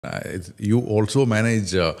You also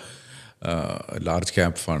manage a large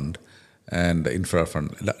cap fund and infra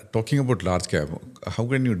fund. Talking about large cap, how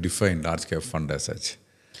can you define large cap fund as such?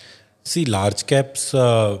 See, large caps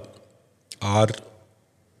are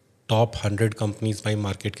top 100 companies by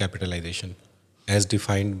market capitalization as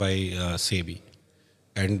defined by SEBI.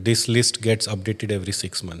 And this list gets updated every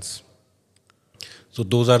 6 months. So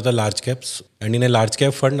those are the large caps. And in a large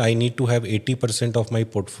cap fund, I need to have 80% of my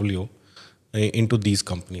portfolio into these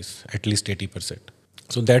companies, at least 80%.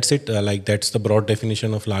 So that's it. That's the broad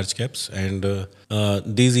definition of large caps. And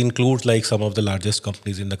these include like some of the largest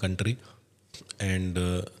companies in the country. And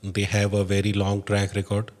they have a very long track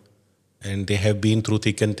record, and they have been through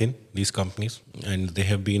thick and thin, these companies, and they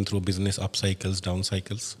have been through business up cycles, down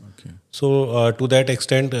cycles. Okay. So to that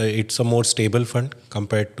extent, it's a more stable fund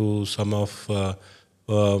compared to some of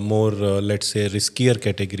more, let's say, riskier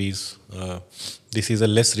categories. This is a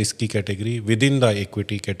less risky category within the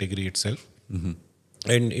equity category itself,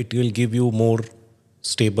 and it will give you more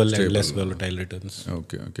stable and less volatile returns.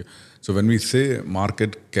 Okay, okay. So when we say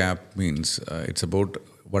market cap means it's about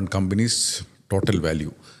one company's total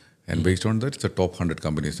value. And based on that, it's the top 100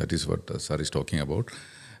 companies. That is what Sir is talking about.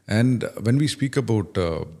 And when we speak about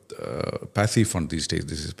passive fund these days,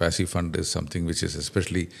 this is passive fund is something which is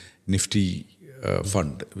especially nifty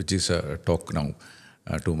fund, which is talk now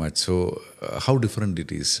too much. So how different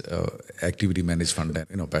it is, activity managed fund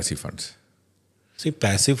and passive funds? See,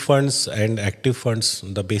 passive funds and active funds,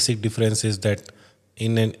 the basic difference is that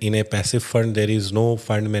in a passive fund, there is no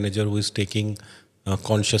fund manager who is taking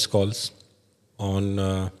conscious calls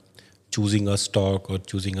on choosing a stock or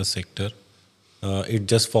choosing a sector. It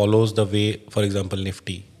just follows the way, for example,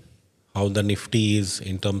 Nifty, how the Nifty is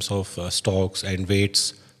in terms of stocks and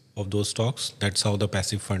weights of those stocks. That's how the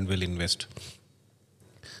passive fund will invest.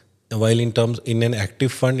 While in an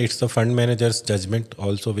active fund, it's the fund manager's judgment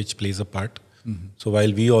also which plays a part. So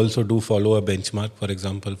while we also do follow a benchmark, for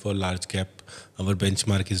example, for large cap, our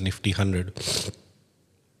benchmark is Nifty 100.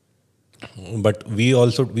 But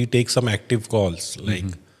we take some active calls, like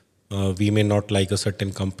we may not like a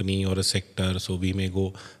certain company or a sector, so we may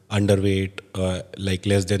go underweight, like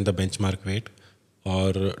less than the benchmark weight,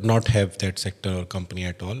 or not have that sector or company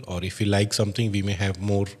at all. Or if we like something, we may have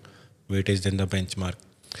more weightage than the benchmark.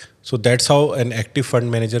 So that's how an active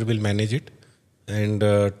fund manager will manage it. And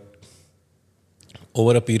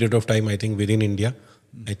over a period of time, I think within India,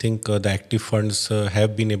 I think the active funds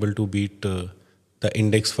have been able to beat the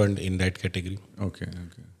index fund in that category. Okay,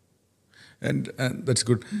 okay. And that's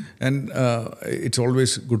good. And it's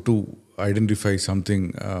always good to identify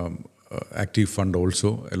something active fund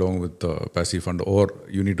also along with the passive fund, or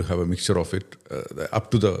you need to have a mixture of it up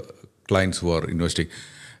to the clients who are investing.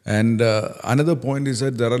 And another point is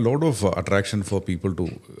that there are a lot of attraction for people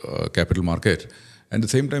to capital market. And at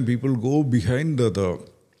the same time, people go behind the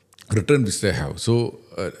return which they have. So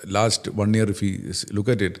last 1 year, if we look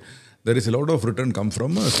at it, there is a lot of return come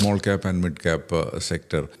from a small cap and mid cap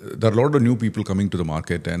sector. There are a lot of new people coming to the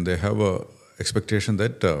market, and they have a expectation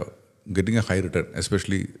that getting a high return,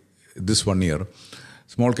 especially this 1 year,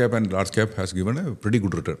 small cap and large cap has given a pretty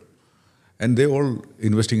good return. And they all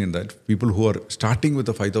investing in that. People who are starting with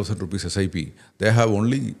a 5,000 rupees SIP, they have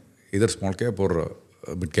only either small cap or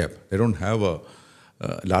mid cap. They don't have a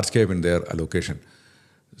large cap in their allocation.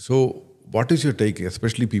 So what is your take,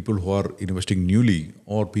 especially people who are investing newly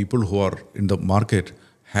or people who are in the market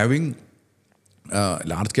having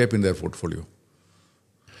large cap in their portfolio?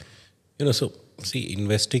 So see,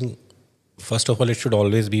 investing, first of all, it should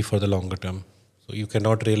always be for the longer term. So you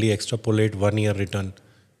cannot really extrapolate 1 year return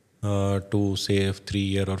to say 3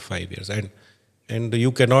 year or 5 years. And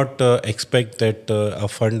you cannot expect that a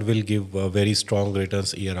fund will give very strong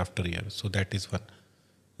returns year after year. So that is one.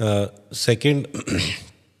 Second,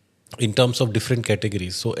 in terms of different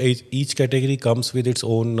categories, so each category comes with its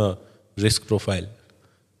own risk profile.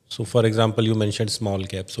 So for example, you mentioned small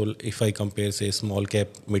cap. So if I compare, say, small cap,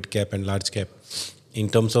 mid cap and large cap, in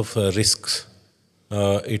terms of risks,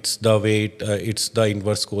 it's the weight, it's the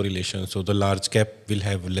inverse correlation. So the large cap will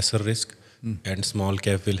have lesser risk and small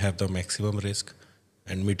cap will have the maximum risk,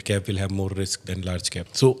 and mid cap will have more risk than large cap.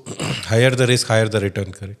 So higher the risk, higher the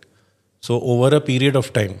return, correct? So over a period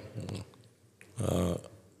of time,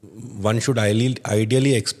 one should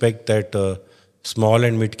ideally expect that small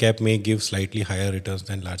and mid cap may give slightly higher returns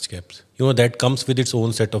than large caps. That comes with its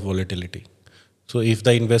own set of volatility. So if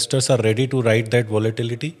the investors are ready to ride that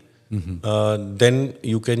volatility, then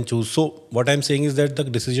you can choose. So what I'm saying is that the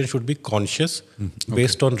decision should be conscious,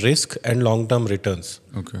 based on risk and long-term returns,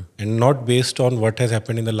 and not based on what has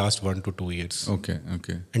happened in the last 1 to 2 years. Okay.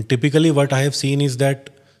 And typically what I have seen is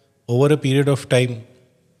that over a period of time,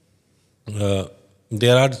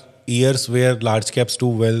 There are years where large caps do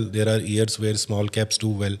well. There are years where small caps do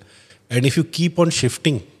well. And if you keep on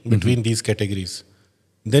shifting between these categories,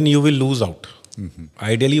 then you will lose out.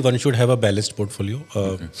 Ideally, one should have a balanced portfolio.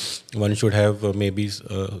 One should have maybe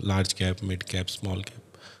large cap, mid cap, small cap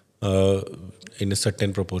in a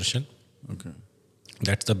certain proportion. Okay.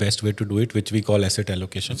 That's the best way to do it, which we call asset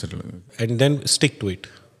allocation. Asset allocation. And then stick to it.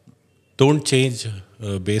 Don't change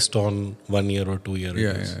based on 1 year or 2 year.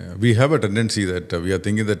 Yeah. We have a tendency that we are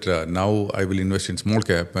thinking that now I will invest in small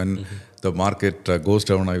cap, and the market goes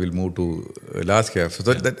down, I will move to large cap. So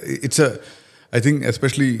that it's I think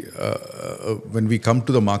especially when we come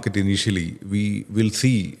to the market initially, we will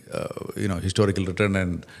see historical return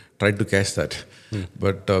and try to cash that.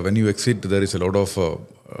 But when you exit, there is a lot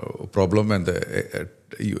of problem, and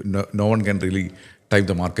no one can really time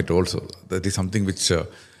the market also. That is something which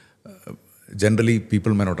generally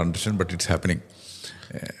people may not understand, but it's happening.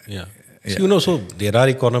 So there are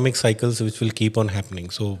economic cycles which will keep on happening.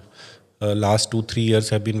 So last 2-3 years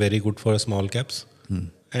have been very good for small caps,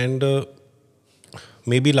 and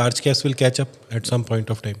maybe large caps will catch up at some point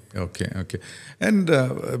of time. Okay. And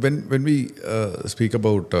when we speak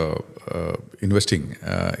about investing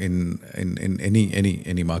in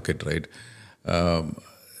any market, right?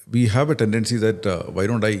 We have a tendency that why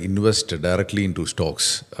don't I invest directly into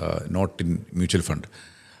stocks, not in mutual fund?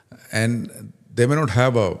 And they may not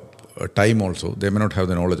have a time also. They may not have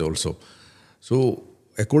the knowledge also. So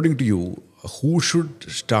according to you, who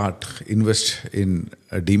should start invest in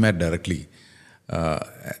a demat directly?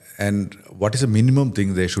 And what is the minimum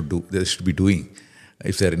thing they should do? They should be doing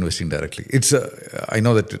if they are investing directly. It's I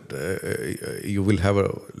know that you will have a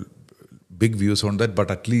big views on that,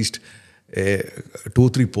 but at least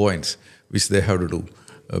 2-3 points which they have to do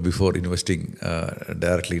before investing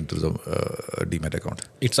directly into the demat account.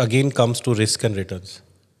 It again comes to risk and returns.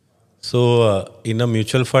 So in a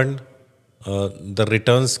mutual fund, the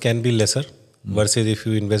returns can be lesser versus if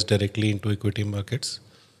you invest directly into equity markets.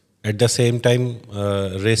 At the same time,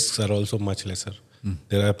 risks are also much lesser.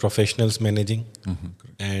 There are professionals managing,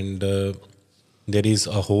 and there is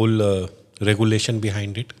a whole regulation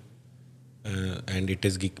behind it, and it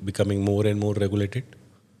is becoming more and more regulated.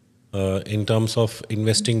 In terms of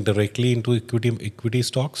investing directly into equity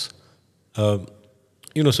stocks, so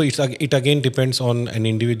it again depends on an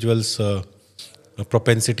individual's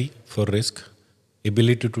propensity for risk,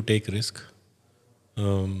 ability to take risk.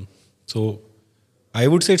 So I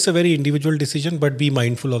would say it's a very individual decision, but be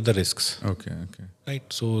mindful of the risks. Okay. Right.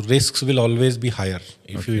 So risks will always be higher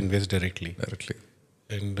if you invest directly.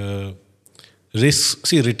 And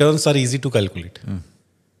risks, returns are easy to calculate.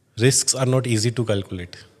 Risks are not easy to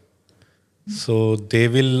calculate. So they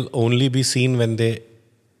will only be seen when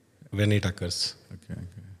it occurs. Okay.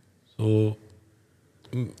 So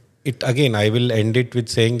I will end it with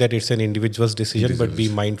saying that it's an individual's decision, but be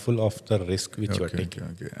mindful of the risk which you are taking.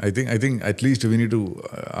 Okay. I think at least we need to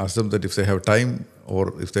ask them that if they have time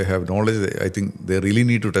or if they have knowledge, I think they really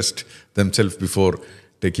need to test themselves before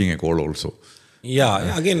taking a call also.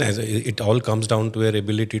 Yeah. Again, it all comes down to your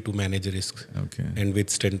ability to manage risk and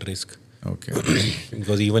withstand risk. Okay.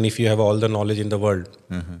 Because even if you have all the knowledge in the world,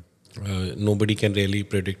 nobody can really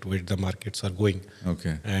predict where the markets are going.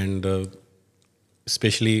 Okay. And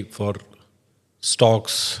especially for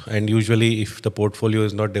stocks, and usually if the portfolio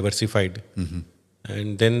is not diversified,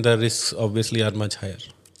 and then the risks obviously are much higher.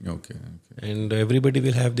 Okay. And everybody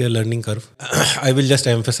will have their learning curve. I will just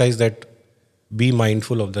emphasize that be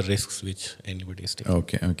mindful of the risks which anybody is taking.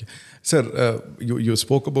 Okay. Sir, you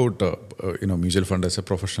spoke about mutual fund as a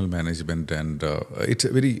professional management, and it's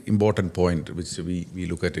a very important point which we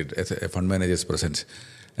look at it as a fund manager's presence.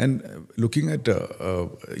 And looking at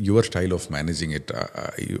your style of managing it,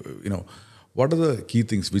 what are the key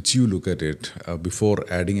things which you look at it before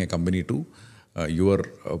adding a company to your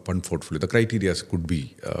fund portfolio? The criteria could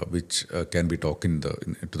be which can be talked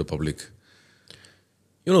to the public.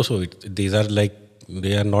 So these are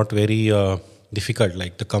they are not very difficult.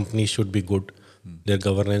 Like the company should be good, their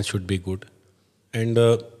governance should be good, and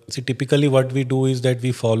typically what we do is that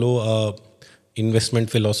we follow investment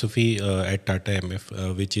philosophy at Tata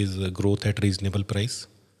MF, which is growth at reasonable price,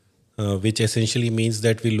 which essentially means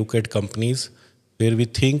that we look at companies where we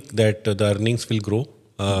think that the earnings will grow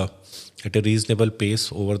at a reasonable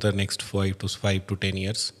pace over the next 5 to 10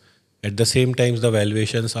 years. At the same time, the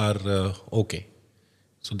valuations are okay.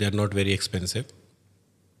 So they are not very expensive.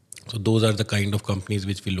 So those are the kind of companies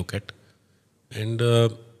which we look at. And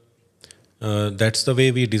that's the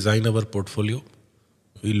way we design our portfolio.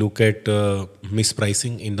 We look at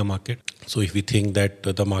mispricing in the market. So if we think that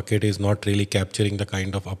the market is not really capturing the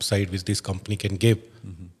kind of upside which this company can give,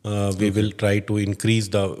 we will try to increase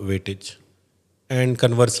the weightage. And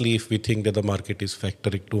conversely, if we think that the market is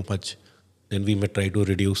factoring too much, then we may try to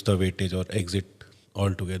reduce the weightage or exit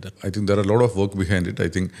altogether. I think there are a lot of work behind it. I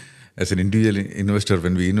think as an individual investor,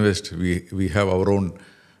 when we invest, we have our own,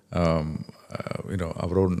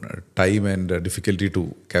 our own time and difficulty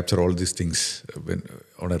to capture all these things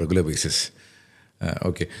on a regular basis.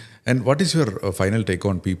 Okay. And what is your final take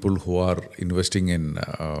on people who are investing in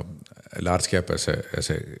large cap as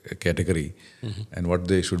a category, and what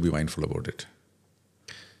they should be mindful about it?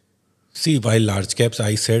 See, while large caps,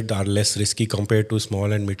 I said, are less risky compared to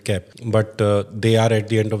small and mid cap, but they are at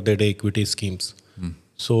the end of the day equity schemes.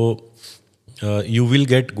 So you will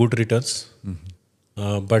get good returns,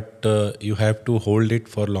 but you have to hold it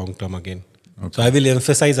for long term again. Okay. So I will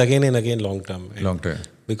emphasize again and again long term. Long term.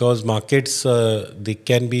 Because markets, they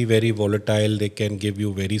can be very volatile. They can give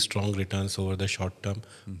you very strong returns over the short term,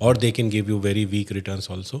 or they can give you very weak returns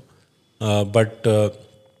also. But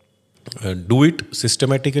do it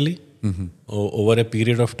systematically over a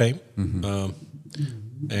period of time,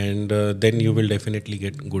 and then you will definitely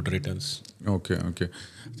get good returns. Okay.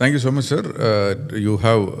 Thank you so much, sir. You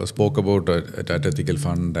have spoke about a Tata Ethical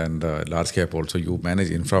Fund and large cap also. You manage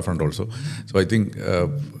infra fund also. So I think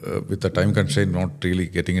with the time constraint, not really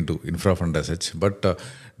getting into infra fund as such. But do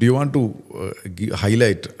you want to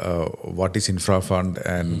highlight what is infra fund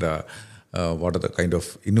and what are the kind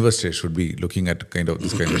of investors should be looking at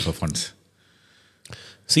this kind of funds?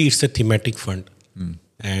 See, it's a thematic fund,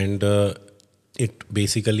 and it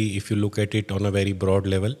basically, if you look at it on a very broad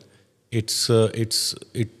level, it's a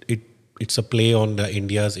play on the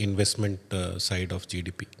India's investment side of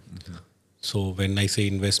GDP. So when I say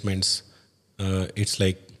investments, it's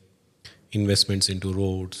like investments into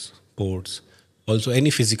roads, ports, also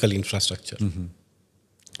any physical infrastructure.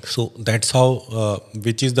 So that's how,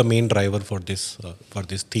 which is the main driver for this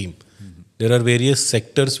theme. There are various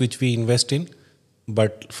sectors which we invest in.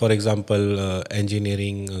 But for example,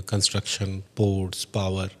 engineering, construction, ports,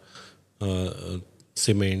 power,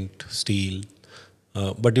 cement, steel.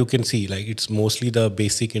 But you can see, like, it's mostly the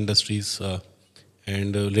basic industries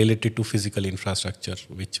and related to physical infrastructure,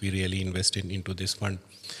 which we really invest into this fund.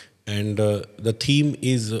 And the theme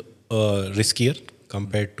is riskier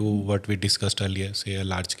compared to what we discussed earlier, say a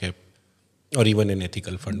large cap or even an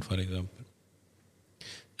ethical fund, for example.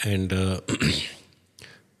 And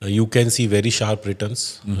you can see very sharp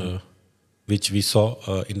returns, which we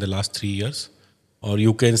saw in the last 3 years, or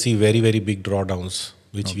you can see very, very big drawdowns,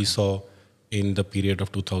 which we saw in the period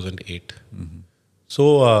of 2008.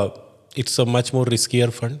 So it's a much more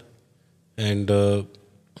riskier fund, and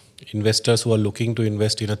investors who are looking to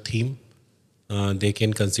invest in a theme, they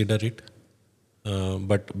can consider it.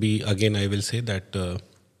 But I will say that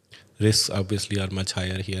risks obviously are much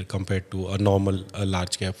higher here compared to a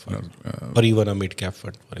large cap fund or even a mid cap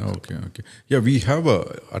fund, for example. Okay. Yeah, we have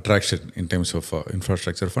a attraction in terms of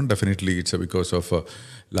infrastructure fund. Definitely, it's because of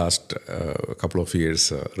last couple of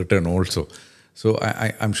years return also. So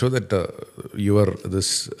I'm sure that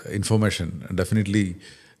this information definitely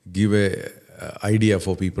give a idea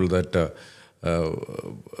for people that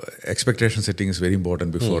expectation setting is very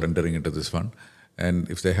important before entering into this fund. And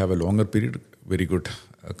if they have a longer period, very good,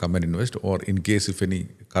 come and invest. Or in case if any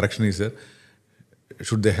correction is there,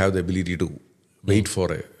 should they have the ability to wait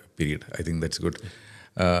for a period? I think that's good.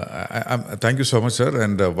 Thank you so much, sir.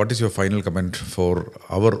 And what is your final comment for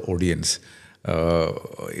our audience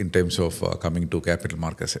in terms of coming to capital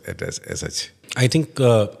markets as such? I think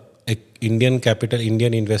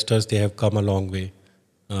Indian investors, they have come a long way.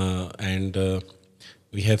 And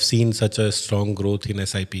we have seen such a strong growth in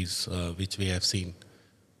SIPs, which we have seen.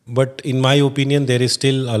 But in my opinion, there is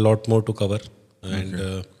still a lot more to cover.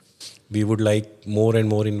 And we would like more and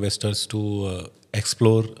more investors to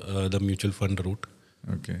explore the mutual fund route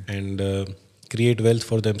and create wealth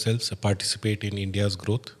for themselves, participate in India's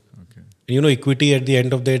growth. Equity at the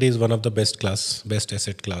end of the day is one of the best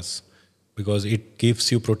asset class, because it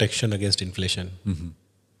gives you protection against inflation,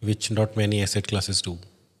 which not many asset classes do.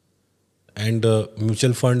 And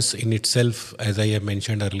mutual funds in itself, as I have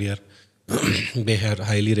mentioned earlier, they are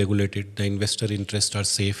highly regulated. The investor interests are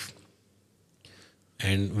safe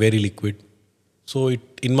and very liquid. So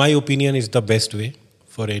in my opinion, is the best way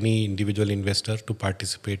for any individual investor to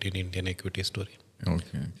participate in Indian equity story.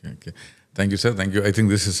 Okay. Thank you, sir. Thank you. I think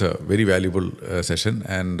this is a very valuable session,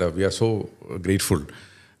 and we are so grateful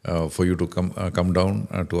for you to come down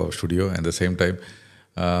to our studio. And at the same time,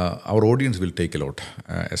 our audience will take a lot,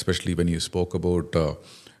 especially when you spoke about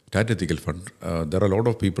Tata Ethical Fund. There are a lot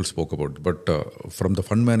of people spoke about, but from the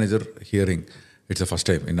fund manager hearing, it's the first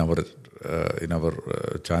time in our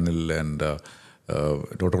channel and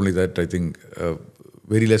Not only that, I think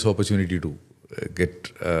very less opportunity to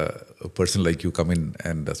get a person like you come in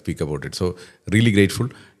and speak about it. So really grateful,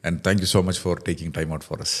 and thank you so much for taking time out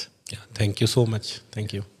for us. Yeah, thank you so much.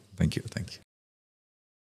 Thank you. Thank you. Thank you.